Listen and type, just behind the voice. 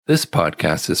This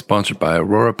podcast is sponsored by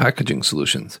Aurora Packaging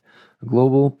Solutions, a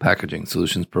global packaging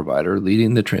solutions provider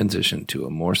leading the transition to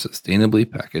a more sustainably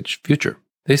packaged future.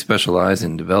 They specialize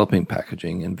in developing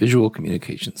packaging and visual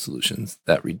communication solutions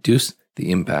that reduce the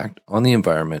impact on the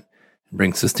environment and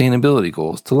bring sustainability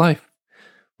goals to life.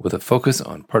 With a focus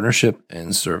on partnership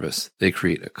and service, they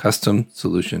create a custom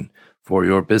solution for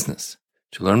your business.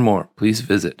 To learn more, please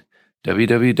visit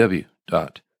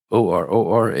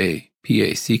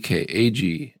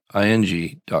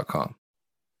www.ororapackaging.com.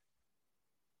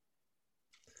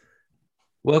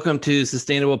 Welcome to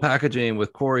Sustainable Packaging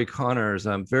with Corey Connors.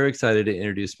 I'm very excited to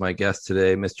introduce my guest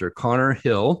today, Mr. Connor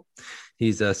Hill.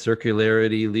 He's a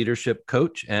circularity leadership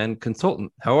coach and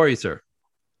consultant. How are you, sir?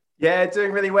 Yeah,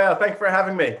 doing really well. Thanks for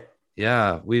having me.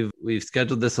 Yeah, we've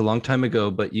scheduled this a long time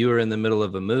ago, but you were in the middle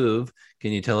of a move.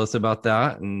 Can you tell us about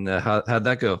that and how'd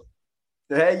that go?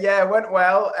 Yeah, it went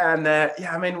well. And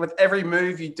with every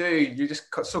move you do, you're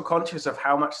just so conscious of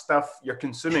how much stuff you're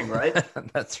consuming, right?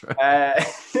 That's right. I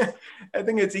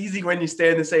think it's easy when you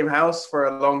stay in the same house for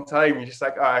a long time. You're just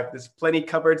like, there's plenty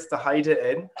cupboards to hide it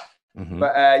in. Mm-hmm.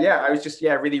 But I was just,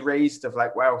 really raised of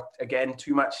like, wow, again,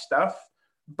 too much stuff.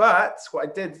 But what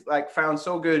I did found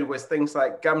so good was things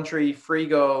like Gumtree,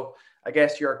 Frigo, I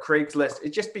guess your Craigslist.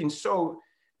 It's just been so...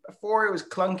 Before it was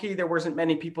clunky, there wasn't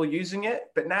many people using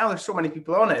it, but now there's so many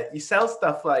people on it. You sell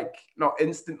stuff not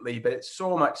instantly, but it's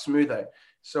so much smoother.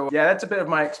 So yeah, that's a bit of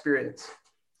my experience.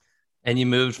 And you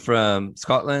moved from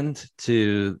Scotland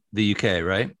to the UK,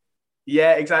 right?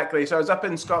 Yeah, exactly. So I was up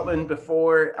in Scotland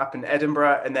before, up in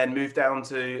Edinburgh, and then moved down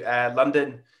to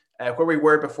London, where we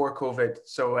were before COVID.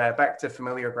 So back to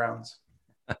familiar grounds.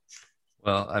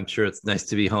 Well, I'm sure it's nice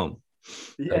to be home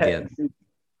again.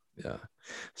 Yeah.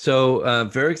 So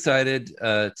very excited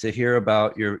to hear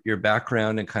about your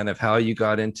background and kind of how you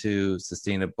got into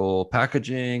sustainable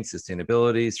packaging,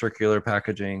 sustainability, circular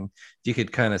packaging. If you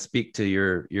could kind of speak to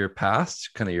your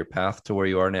past, kind of your path to where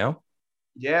you are now.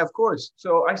 Yeah, of course.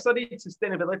 So I studied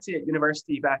sustainability at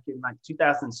university back in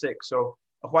 2006. So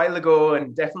a while ago,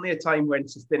 and definitely a time when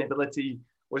sustainability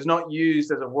was not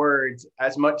used as a word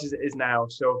as much as it is now.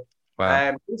 So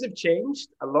wow. Things have changed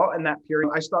a lot in that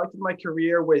period. I started my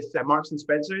career with Marks and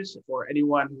Spencer's. For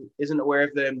anyone who isn't aware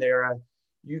of them, they're a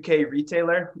UK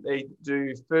retailer. They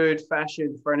do food,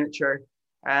 fashion, furniture,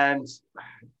 and I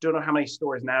don't know how many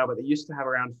stores now, but they used to have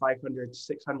around 500 to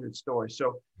 600 stores.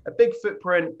 So a big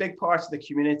footprint, big parts of the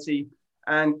community.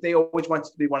 And they always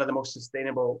wanted to be one of the most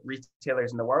sustainable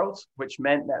retailers in the world, which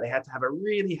meant that they had to have a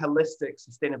really holistic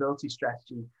sustainability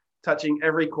strategy, touching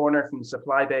every corner from the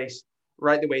supply base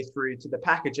right the way through to the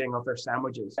packaging of their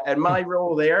sandwiches. And my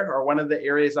role there, or one of the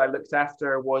areas I looked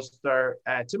after, was their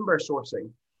timber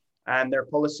sourcing and their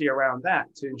policy around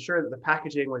that to ensure that the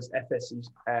packaging was FSC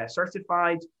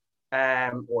certified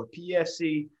or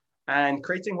PEFC, and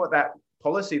creating what that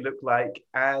policy looked like.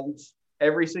 And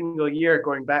every single year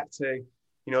going back to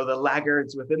the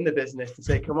laggards within the business to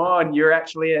say, come on, you're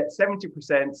actually at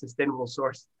 70% sustainable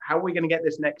source. How are we going to get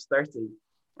this next 30?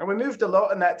 And we moved a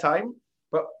lot in that time.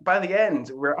 But by the end,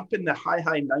 we're up in the high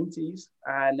 90s,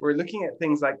 and we're looking at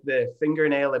things like the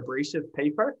fingernail abrasive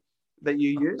paper that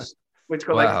you use, which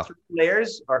got 3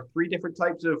 layers or 3 different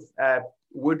types of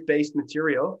wood-based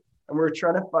material. And we're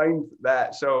trying to find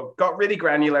that. So got really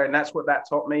granular, and that's what that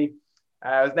taught me.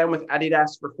 I was then with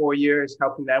Adidas for 4 years,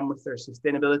 helping them with their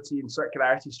sustainability and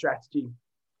circularity strategy.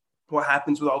 What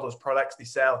happens with all those products they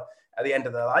sell at the end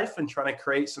of their life, and trying to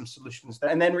create some solutions there.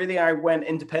 And then really I went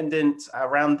independent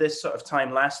around this sort of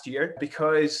time last year,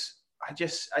 because I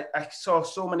saw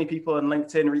so many people on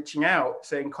LinkedIn reaching out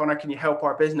saying, Connor, can you help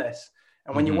our business?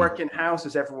 And when you work in-house,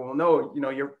 as everyone will know,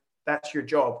 that's your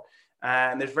job.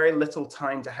 And there's very little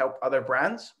time to help other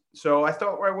brands. So I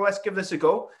thought, well, let's give this a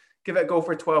go. Give it a go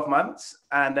for 12 months.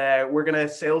 And we're going to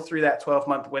sail through that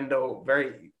 12-month window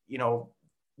very,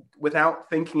 without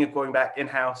thinking of going back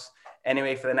in-house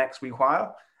anyway for the next wee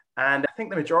while. And I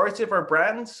think the majority of our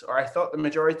brands, or I thought the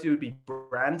majority would be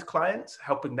brand clients,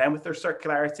 helping them with their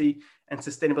circularity and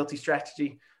sustainability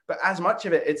strategy. But as much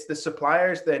of it, it's the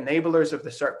suppliers, the enablers of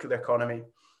the circular economy,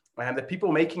 and the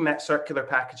people making that circular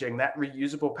packaging, that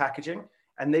reusable packaging.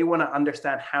 And they want to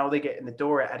understand how they get in the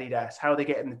door at Adidas, how they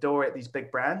get in the door at these big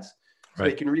brands, so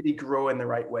they can really grow in the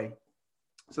right way.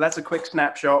 So that's a quick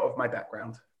snapshot of my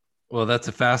background. Well, that's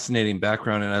a fascinating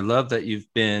background. And I love that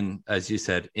you've been, as you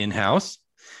said, in-house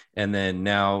and then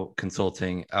now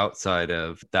consulting outside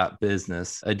of that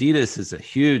business. Adidas is a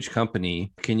huge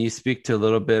company. Can you speak to a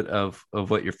little bit of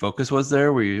what your focus was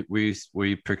there? Were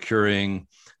you procuring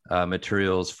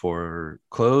materials for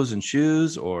clothes and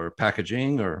shoes, or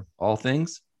packaging, or all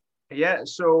things? Yeah,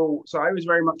 so I was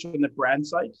very much on the brand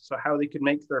side, so how they could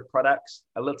make their products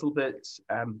a little bit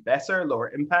better,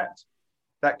 lower impact.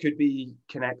 That could be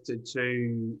connected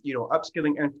to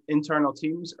upskilling internal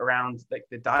teams around like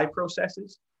the dye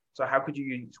processes. So how could you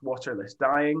use waterless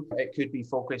dyeing? It could be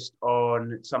focused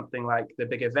on something like the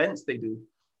big events they do.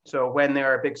 So when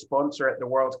they're a big sponsor at the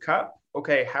World Cup,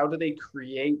 okay, how do they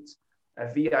create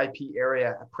a VIP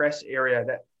area, a press area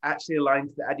that actually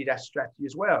aligns to the Adidas strategy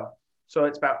as well? So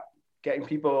it's about getting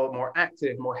people more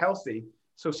active, more healthy.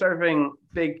 So serving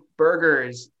big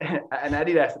burgers at an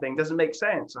Adidas thing doesn't make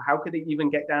sense. So how could they even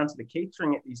get down to the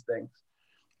catering at these things?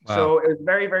 Wow. So it was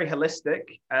very, very holistic,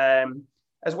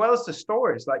 as well as the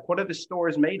stores. Like, what are the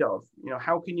stores made of?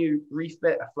 How can you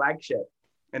refit a flagship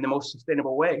in the most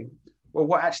sustainable way? Well,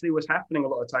 what actually was happening a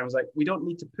lot of times, like, we don't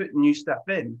need to put new stuff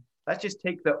in. Let's just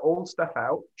take the old stuff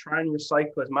out, try and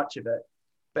recycle as much of it.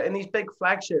 But in these big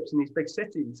flagships in these big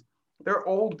cities, they're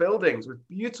old buildings with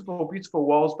beautiful, beautiful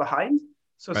walls behind.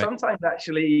 So Right. sometimes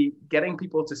actually getting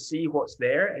people to see what's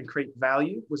there and create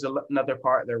value was another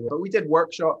part of their work. But we did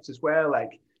workshops as well,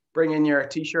 like bring in your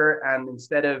t-shirt and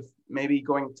instead of maybe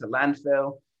going to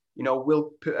landfill,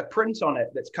 we'll put a print on it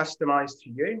that's customized to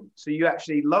you. So you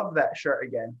actually love that shirt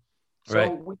again. So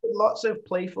Right. we did lots of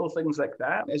playful things like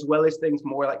that, as well as things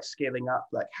more like scaling up,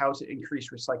 like how to increase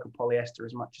recycled polyester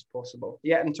as much as possible.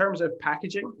 Yeah, in terms of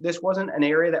packaging, this wasn't an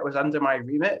area that was under my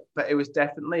remit, but it was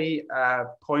definitely a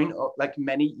point of like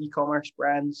many e-commerce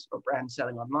brands or brands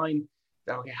selling online.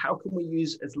 Okay, how can we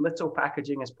use as little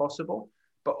packaging as possible,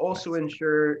 but also Nice.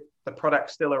 ensure the product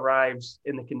still arrives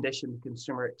in the condition the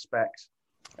consumer expects?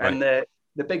 Right. And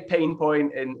the big pain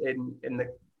point in the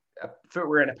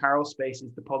footwear and apparel space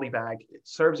is the poly bag. It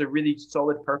serves a really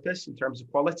solid purpose in terms of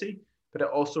quality, but it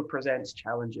also presents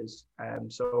challenges.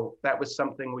 So that was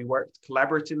something we worked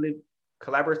collaboratively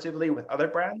with other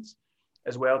brands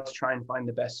as well to try and find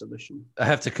the best solution. I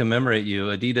have to commemorate you.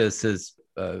 Adidas is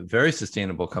a very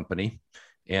sustainable company.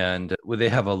 And they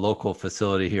have a local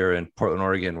facility here in Portland,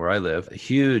 Oregon, where I live, a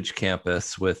huge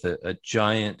campus with a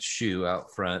giant shoe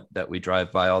out front that we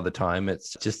drive by all the time.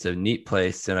 It's just a neat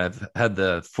place. And I've had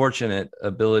the fortunate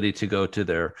ability to go to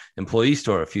their employee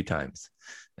store a few times.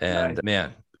 And Nice.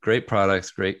 man, great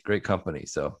products, great company.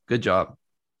 So good job.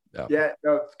 Yeah,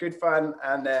 no, it's good fun.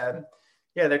 And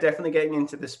yeah, they're definitely getting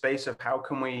into the space of how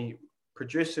can we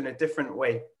produce in a different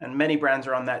way. And many brands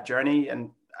are on that journey.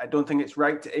 And I don't think it's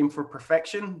right to aim for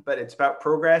perfection, but it's about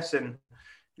progress. And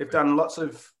they've done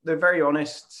they're very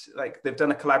honest, like they've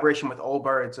done a collaboration with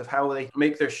Allbirds of how they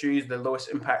make their shoes the lowest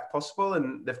impact possible.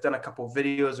 And they've done a couple of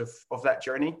videos of that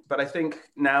journey. But I think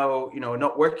now,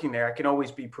 not working there, I can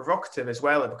always be provocative as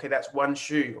well. Okay, that's one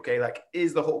shoe. Okay, like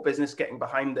is the whole business getting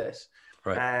behind this?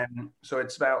 Right. So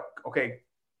it's about, okay,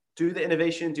 do the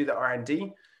innovation, do the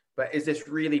R&D, but is this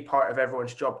really part of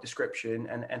everyone's job description?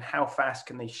 And how fast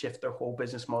can they shift their whole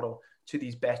business model to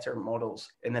these better models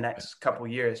in the next couple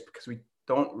of years? Because we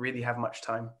don't really have much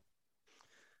time.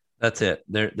 That's it.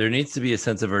 There needs to be a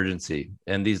sense of urgency.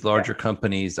 And these larger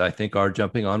companies, I think, are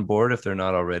jumping on board, if they're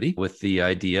not already, with the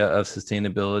idea of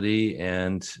sustainability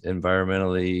and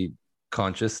environmentally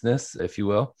consciousness, if you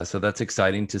will. So that's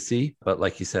exciting to see. But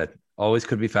like you said, always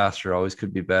could be faster, always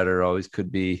could be better, always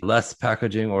could be less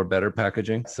packaging or better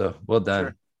packaging. So well done.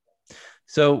 Sure.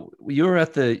 So you were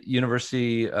at the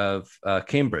University of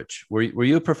Cambridge. Were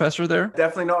you a professor there?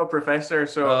 Definitely not a professor.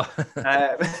 So,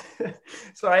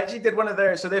 so I actually did one of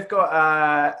their. So they've got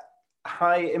a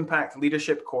high impact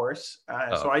leadership course.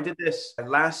 So I did this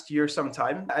last year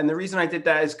sometime, and the reason I did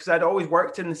that is because I'd always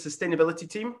worked in the sustainability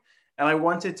team. And I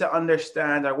wanted to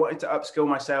upskill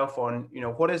myself on,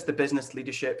 what is the business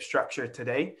leadership structure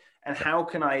today? And how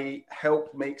can I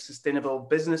help make sustainable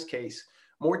business case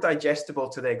more digestible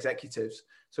to the executives?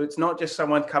 So it's not just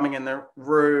someone coming in the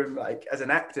room like as an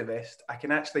activist. I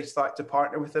can actually start to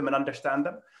partner with them and understand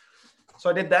them. So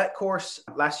I did that course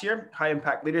last year, high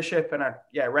impact leadership, and I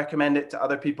recommend it to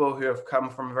other people who have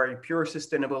come from a very pure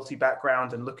sustainability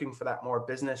background and looking for that more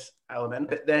business element.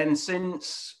 But then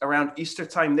since around Easter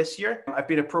time this year, I've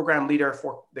been a program leader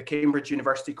for the Cambridge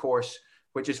University course,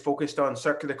 which is focused on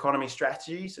circular economy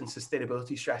strategies and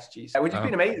sustainability strategies, which has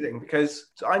been amazing because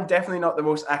I'm definitely not the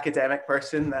most academic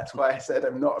person. That's why I said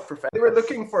I'm not a professor. They were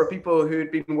looking for people who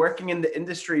had been working in the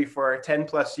industry for 10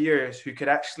 plus years who could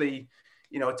actually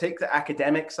take the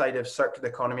academic side of circular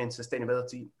economy and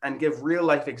sustainability and give real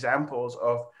life examples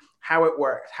of how it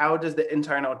works. How does the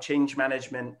internal change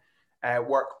management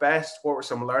work best? What were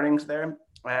some learnings there?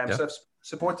 So I've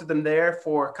supported them there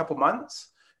for a couple months,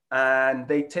 and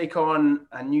they take on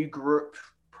a new group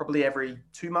probably every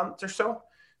 2 months or so.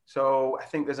 So I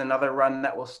think there's another run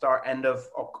that will start end of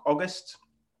August.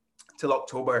 till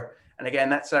October. And again,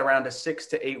 that's around a 6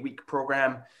 to 8 week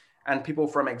program. And people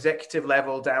from executive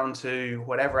level down to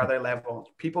whatever other level,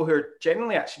 people who are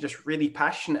generally actually just really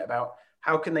passionate about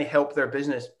how can they help their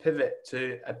business pivot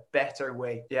to a better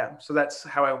way. Yeah. So that's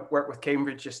how I work with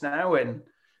Cambridge just now. And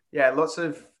yeah, lots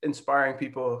of inspiring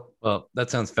people. Well,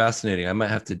 that sounds fascinating. I might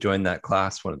have to join that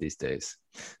class one of these days.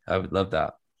 I would love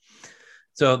that.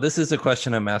 So this is a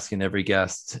question I'm asking every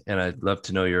guest, and I'd love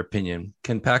to know your opinion.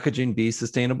 Can packaging be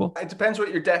sustainable? It depends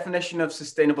what your definition of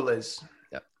sustainable is.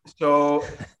 Yeah. So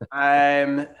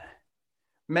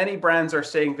many brands are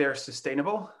saying they're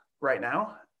sustainable right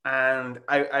now. And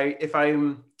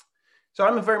I'm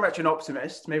very much an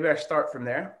optimist. Maybe I start from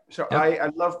there. So yep. I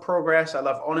love progress. I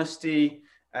love honesty.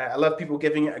 I love people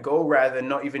giving it a go rather than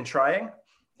not even trying.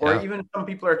 Or even some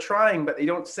people are trying, but they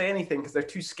don't say anything because they're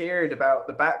too scared about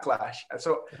the backlash. And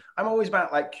so I'm always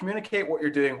about like communicate what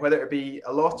you're doing, whether it be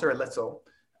a lot or a little,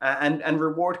 and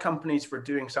reward companies for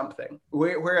doing something.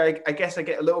 Where I guess I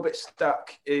get a little bit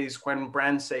stuck is when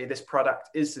brands say this product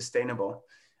is sustainable.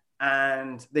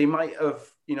 And they might have,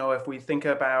 if we think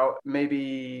about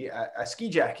maybe a ski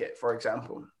jacket, for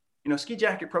example, ski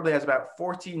jacket probably has about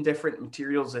 14 different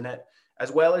materials in it,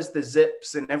 as well as the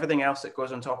zips and everything else that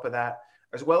goes on top of that,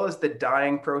 as well as the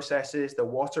dyeing processes, the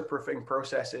waterproofing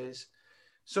processes.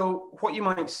 So what you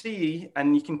might see,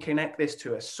 and you can connect this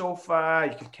to a sofa,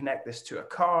 you can connect this to a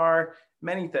car,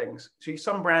 many things. So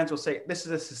some brands will say, this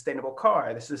is a sustainable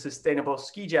car, this is a sustainable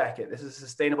ski jacket, this is a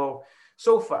sustainable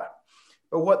sofa.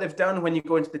 But what they've done when you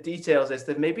go into the details is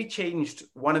they've maybe changed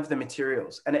one of the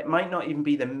materials, and it might not even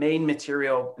be the main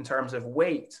material in terms of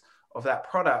weight of that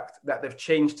product that they've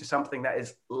changed to something that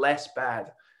is less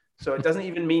bad. So it doesn't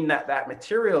even mean that that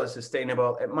material is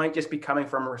sustainable. It might just be coming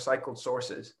from recycled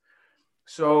sources.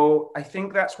 So I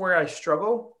think that's where I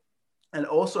struggle. And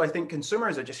also I think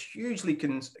consumers are just hugely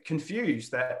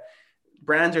confused that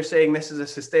brands are saying this is a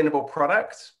sustainable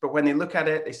product, but when they look at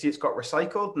it, they see it's got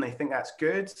recycled and they think that's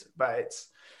good,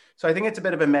 so I think it's a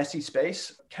bit of a messy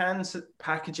space. Can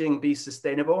packaging be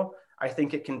sustainable? I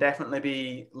think it can definitely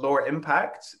be lower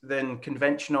impact than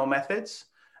conventional methods.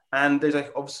 And there's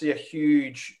obviously a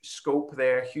huge scope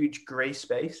there, huge gray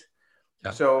space.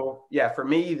 Yeah. So yeah, for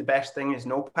me, the best thing is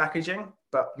no packaging,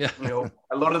 but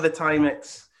a lot of the time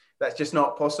that's just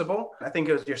not possible. I think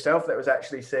it was yourself that was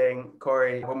actually saying,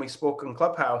 Corey, when we spoke in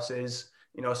Clubhouse is,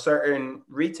 certain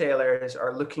retailers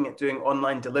are looking at doing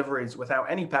online deliveries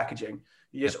without any packaging.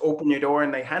 You just open your door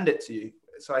and they hand it to you.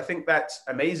 So I think that's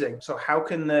amazing. So how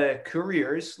can the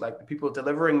couriers, like the people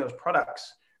delivering those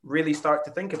products, really start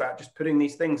to think about just putting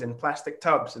these things in plastic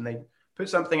tubs, and they put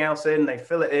something else in, they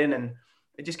fill it in, and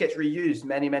it just gets reused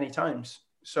many, many times.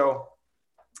 So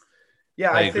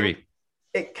yeah, I agree. Think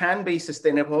it can be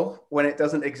sustainable when it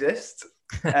doesn't exist.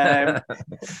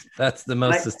 That's the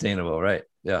most sustainable, right?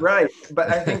 Yeah. Right. But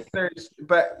I think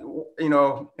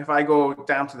if I go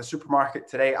down to the supermarket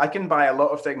today, I can buy a lot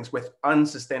of things with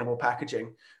unsustainable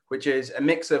packaging, which is a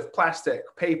mix of plastic,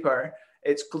 paper,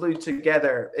 it's glued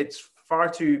together. It's far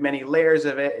too many layers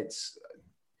of it.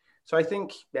 So I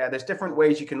think, there's different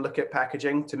ways you can look at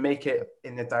packaging to make it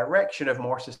in the direction of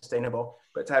more sustainable,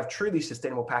 but to have truly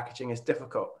sustainable packaging is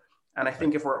difficult. And I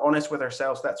think if we're honest with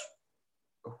ourselves, that's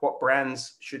what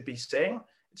brands should be saying.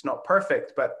 It's not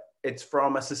perfect, but it's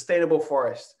from a sustainable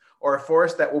forest or a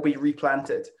forest that will be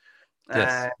replanted.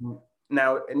 Yes.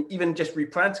 Now, and even just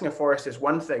replanting a forest is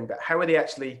one thing, but how are they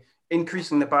actually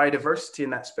increasing the biodiversity in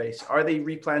that space? Are they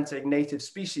replanting native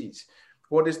species?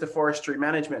 What is the forestry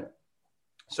management?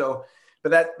 So,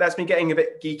 but that's me getting a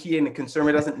bit geeky, and the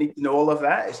consumer doesn't need to know all of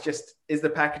that. It's just, is the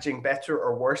packaging better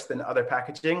or worse than other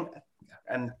packaging?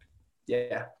 And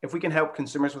if we can help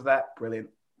consumers with that, brilliant.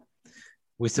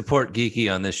 We support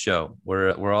geeky on this show.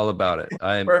 We're all about it.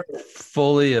 I'm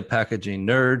fully a packaging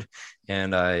nerd,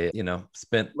 and I,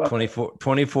 spent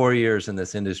 24 years in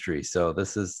this industry. So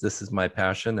this is my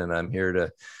passion, and I'm here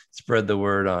to spread the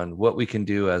word on what we can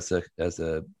do as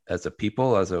a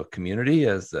people, as a community,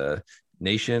 as a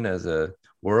nation, as a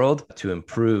world to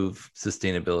improve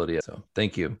sustainability. So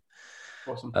thank you.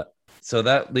 Awesome. So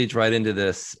that leads right into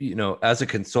this. As a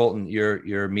consultant,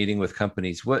 you're meeting with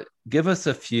companies. Give us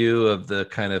a few of the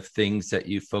kind of things that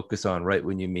you focus on right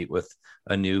when you meet with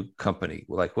a new company.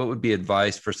 Like, what would be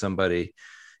advice for somebody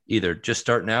either just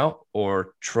starting out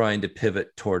or trying to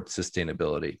pivot towards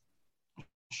sustainability?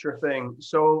 Sure thing.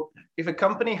 So if a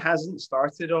company hasn't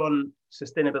started on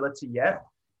sustainability yet,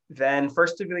 then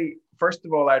first of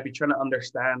all, I'd be trying to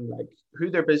understand like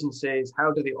who their business is,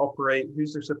 how do they operate,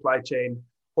 who's their supply chain,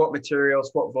 what materials,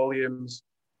 what volumes,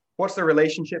 what's the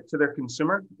relationship to their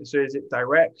consumer? So is it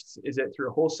direct? Is it through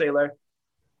a wholesaler?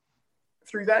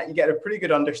 through that, you get a pretty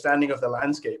good understanding of the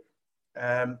landscape.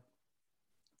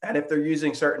 And if they're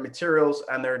using certain materials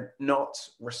and they're not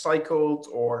recycled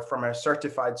or from a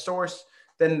certified source,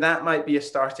 then that might be a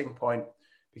starting point.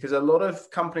 Because a lot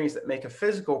of companies that make a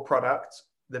physical product,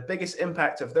 the biggest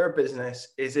impact of their business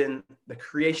is in the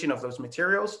creation of those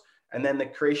materials and then the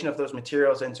creation of those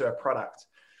materials into a product.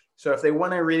 So if they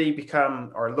want to really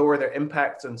become or lower their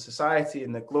impact on society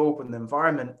and the globe and the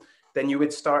environment, then you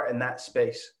would start in that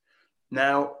space.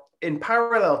 Now, in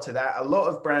parallel to that, a lot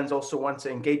of brands also want to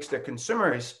engage their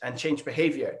consumers and change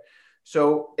behavior.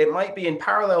 So it might be in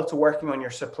parallel to working on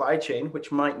your supply chain,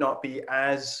 which might not be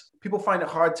as, people find it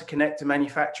hard to connect to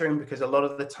manufacturing because a lot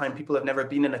of the time people have never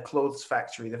been in a clothes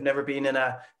factory. They've never been in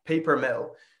a paper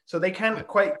mill. So they can't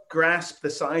quite grasp the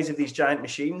size of these giant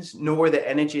machines, nor the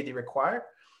energy they require.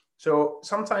 So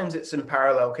sometimes it's in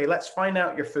parallel. Okay, let's find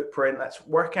out your footprint. Let's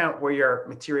work out where your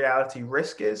materiality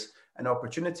risk is and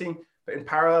opportunity. But in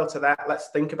parallel to that, let's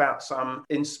think about some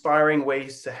inspiring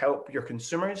ways to help your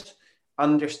consumers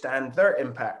understand their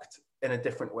impact in a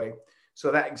different way.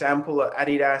 So that example of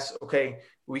Adidas, okay,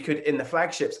 we could in the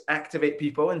flagships activate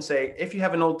people and say, if you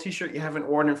have an old t-shirt you haven't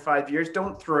worn in 5 years,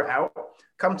 don't throw it out.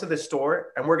 Come to the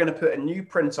store and we're going to put a new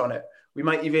print on it. We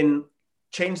might even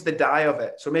change the dye of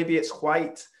it. So maybe it's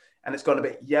white and it's gone a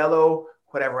bit yellow,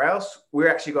 whatever else. We're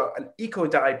actually got an eco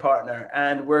dye partner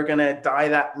and we're going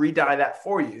to re-dye that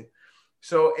for you.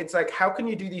 So it's like, how can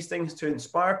you do these things to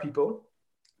inspire people?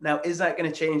 Now, is that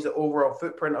going to change the overall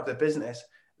footprint of the business?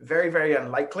 Very, very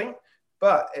unlikely,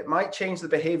 but it might change the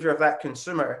behavior of that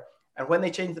consumer. And when they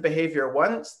change the behavior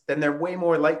once, then they're way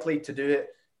more likely to do it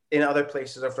in other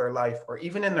places of their life or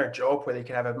even in their job where they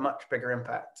can have a much bigger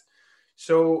impact.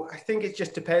 So I think it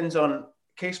just depends on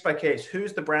case by case.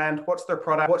 Who's the brand? What's their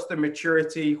product? What's their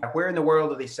maturity? Where in the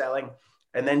world are they selling?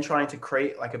 And then trying to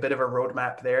create like a bit of a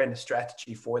roadmap there and a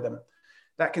strategy for them.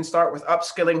 That can start with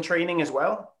upskilling training as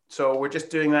well. So we're just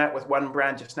doing that with one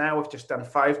brand just now. We've just done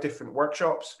 5 different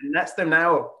workshops. And that's them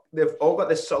now. They've all got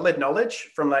this solid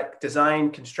knowledge from like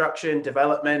design, construction,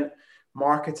 development,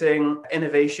 marketing,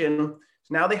 innovation.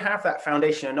 So now they have that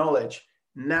foundation of knowledge.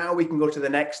 Now we can go to the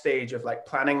next stage of like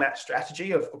planning that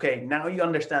strategy of, okay, now you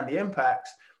understand the impacts.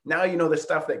 Now you know the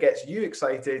stuff that gets you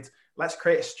excited. Let's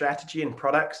create a strategy and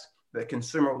products that the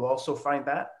consumer will also find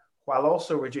that while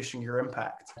also reducing your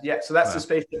impact. Yeah, so that's the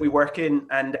space that we work in.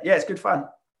 And yeah, it's good fun.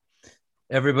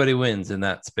 Everybody wins in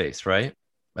that space, right?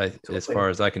 Totally. As far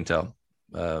as I can tell.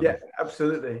 Yeah,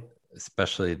 absolutely.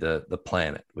 Especially the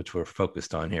planet, which we're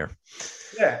focused on here.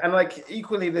 Yeah, and like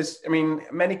equally,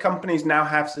 many companies now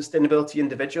have sustainability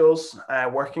individuals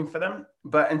working for them,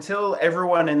 but until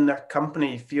everyone in their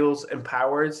company feels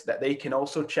empowered that they can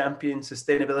also champion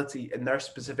sustainability in their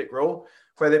specific role,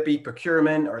 whether it be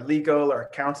procurement or legal or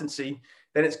accountancy,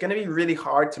 then it's going to be really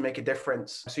hard to make a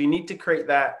difference. So you need to create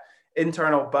that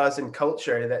internal buzz and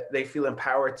culture that they feel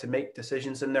empowered to make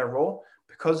decisions in their role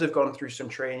because they've gone through some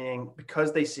training,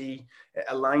 because they see it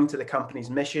aligned to the company's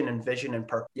mission and vision and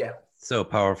purpose. Yeah. So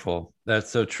powerful. That's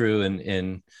so true.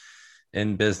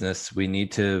 In business, we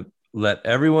need to let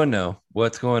everyone know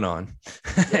what's going on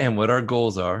and what our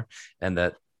goals are, and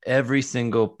that every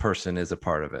single person is a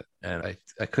part of it. And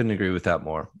I couldn't agree with that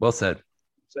more. Well said.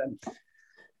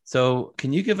 So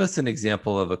can you give us an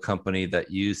example of a company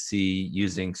that you see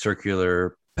using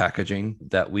circular packaging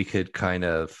that we could kind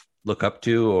of look up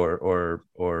to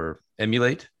or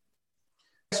emulate?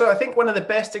 So I think one of the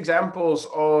best examples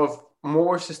of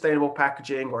more sustainable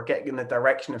packaging or getting in the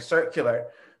direction of circular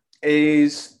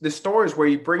is the stores where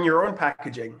you bring your own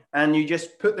packaging and you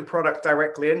just put the product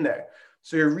directly in there.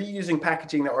 So you're reusing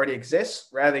packaging that already exists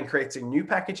rather than creating new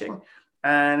packaging.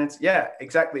 And yeah,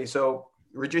 exactly. So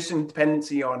reducing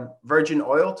dependency on virgin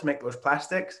oil to make those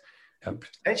plastics, and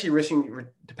potentially reducing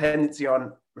dependency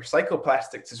on recycled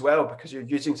plastics as well, because you're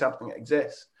using something that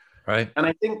exists. Right. And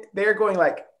I think they're going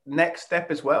like next step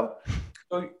as well.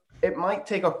 So it might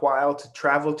take a while to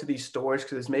travel to these stores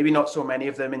because there's maybe not so many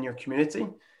of them in your community.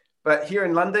 But here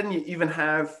in London, you even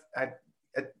have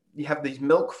you have these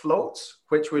milk floats,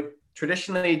 which would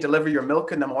traditionally deliver your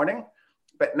milk in the morning.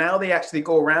 But now they actually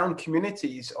go around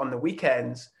communities on the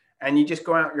weekends, and you just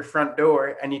go out your front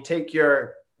door and you take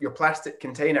your plastic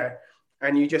container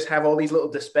and you just have all these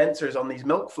little dispensers on these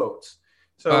milk floats.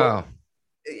 So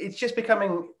it's just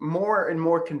becoming more and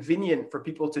more convenient for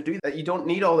people to do that. You don't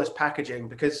need all this packaging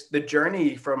because the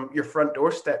journey from your front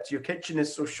doorstep to your kitchen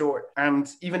is so short. And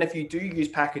even if you do use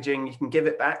packaging, you can give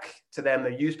it back to them,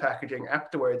 the used packaging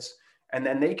afterwards, and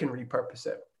then they can repurpose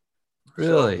it.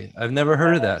 Really? So, I've never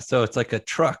heard of that. So it's like a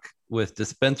truck with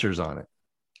dispensers on it.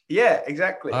 Yeah,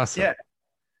 exactly. Awesome. Yeah.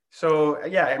 So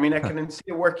yeah, I mean, I can see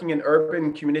it working in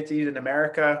urban communities in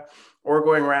America or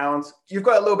going around. You've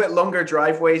got a little bit longer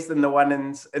driveways than the one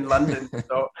in London,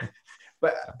 so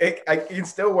but it can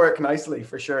still work nicely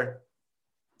for sure.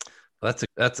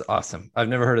 That's awesome. I've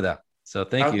never heard of that. So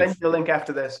thank I'll you. send you the link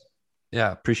after this.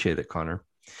 Yeah, appreciate it, Connor.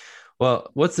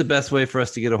 Well, what's the best way for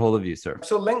us to get a hold of you, sir?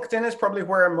 So LinkedIn is probably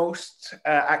where I'm most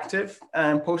active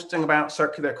and posting about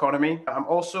circular economy. I'm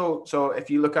also, so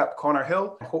if you look up Connor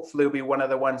Hill, hopefully it'll be one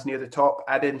of the ones near the top,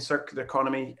 add in circular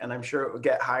economy, and I'm sure it will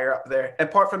get higher up there.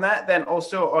 Apart from that, then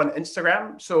also on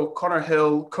Instagram, so Connor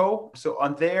Hill Co. So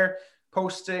on there,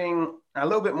 posting a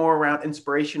little bit more around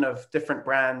inspiration of different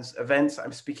brands, events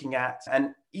I'm speaking at.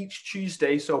 And each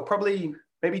Tuesday, so probably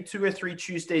maybe 2 or 3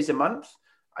 Tuesdays a month,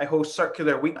 I host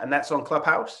Circular Week, and that's on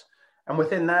Clubhouse. And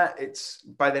within that, it's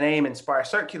by the name Inspire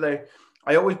Circular.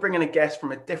 I always bring in a guest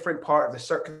from a different part of the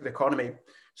circular economy.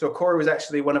 So Corey was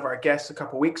actually one of our guests a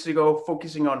couple of weeks ago,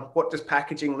 focusing on what does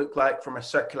packaging look like from a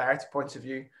circularity point of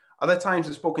view. Other times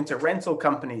I've spoken to rental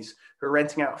companies who are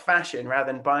renting out fashion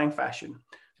rather than buying fashion.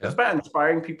 So it's about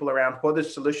inspiring people around what are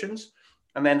solutions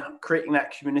and then creating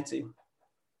that community.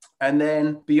 And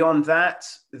then beyond that,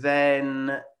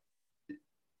 then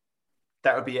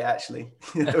that would be it, actually.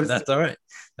 That's all right.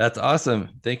 That's awesome.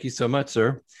 Thank you so much,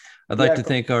 sir. I'd like to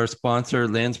thank our sponsor,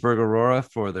 Landsberg Aurora,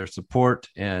 for their support.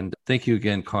 And thank you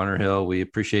again, Connor Hill. We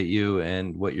appreciate you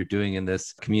and what you're doing in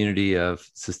this community of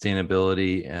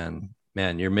sustainability. And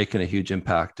man, you're making a huge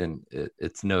impact, and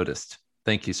it's noticed.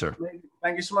 Thank you, sir.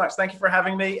 Thank you so much. Thank you for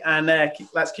having me. And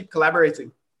let's keep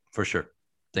collaborating. For sure.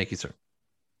 Thank you, sir.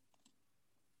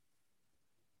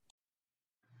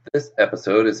 This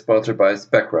episode is sponsored by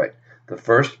SpecRite, the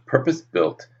first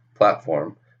purpose-built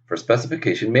platform for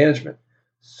specification management.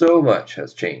 So much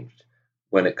has changed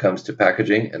when it comes to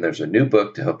packaging, and there's a new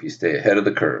book to help you stay ahead of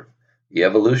the curve, The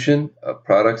Evolution of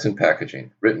Products and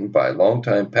Packaging, written by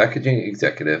longtime packaging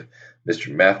executive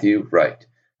Mr. Matthew Wright,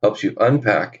 helps you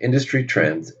unpack industry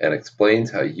trends and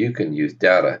explains how you can use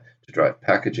data to drive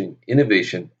packaging,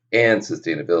 innovation, and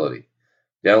sustainability.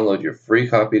 Download your free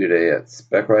copy today at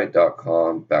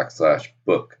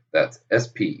specRite.com/book. That's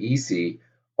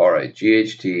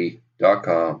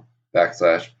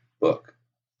SPECRIGHT.com/book.